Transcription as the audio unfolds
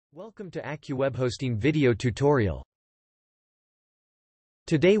Welcome to AccuWeb Hosting video tutorial.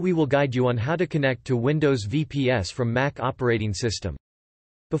 Today we will guide you on how to connect to Windows VPS from Mac operating system.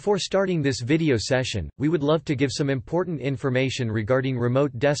 Before starting this video session, we would love to give some important information regarding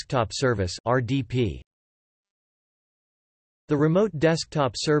Remote Desktop Service (RDP). The Remote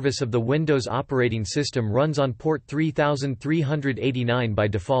Desktop Service of the Windows operating system runs on port 3389 by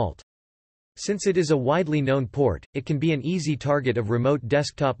default. Since it is a widely known port, it can be an easy target of remote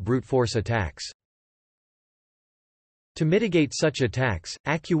desktop brute force attacks. To mitigate such attacks,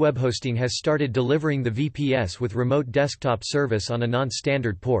 AccuWeb Hosting has started delivering the VPS with Remote Desktop Service on a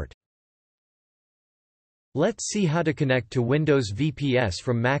non-standard port. Let's see how to connect to Windows VPS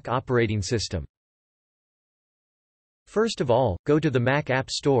from Mac operating system. First of all, go to the Mac App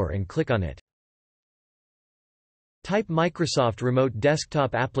Store and click on it. Type Microsoft Remote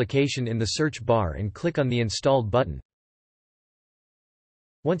Desktop Application in the search bar and click on the Installed button.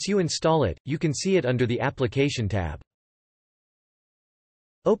 Once you install it, you can see it under the Application tab.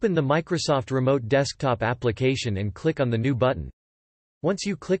 Open the Microsoft Remote Desktop application and click on the New button. Once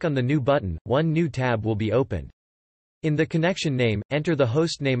you click on the New button, one new tab will be opened. In the connection name, enter the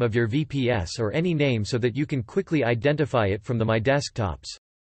host name of your VPS or any name so that you can quickly identify it from the My Desktops.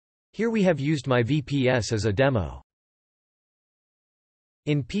 Here we have used My VPS as a demo.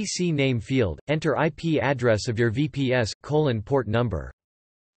 In PC name field, enter IP address of your VPS, port number.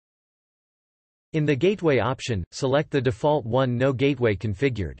 In the gateway option, select the default one no gateway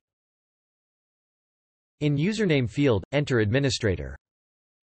configured. In username field, enter administrator.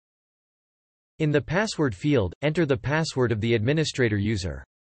 In the password field, enter the password of the administrator user.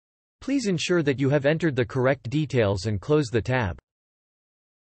 Please ensure that you have entered the correct details and close the tab.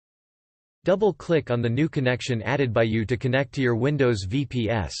 Double-click on the new connection added by you to connect to your Windows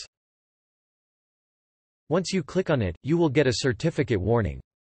VPS. Once you click on it, you will get a certificate warning.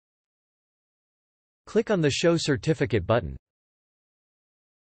 Click on the Show Certificate button.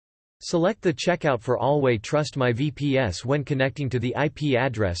 Select the checkout for Always Trust My VPS when connecting to the IP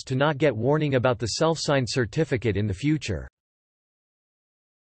address to not get warning about the self-signed certificate in the future.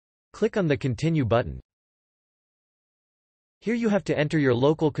 Click on the Continue button. Here you have to enter your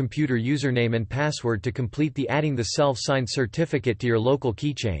local computer username and password to complete the adding the self-signed certificate to your local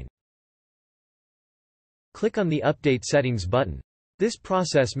keychain. Click on the Update Settings button. This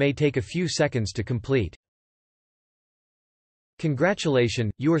process may take a few seconds to complete.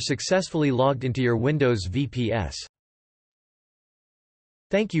 Congratulations, you are successfully logged into your Windows VPS.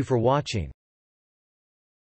 Thank you for watching.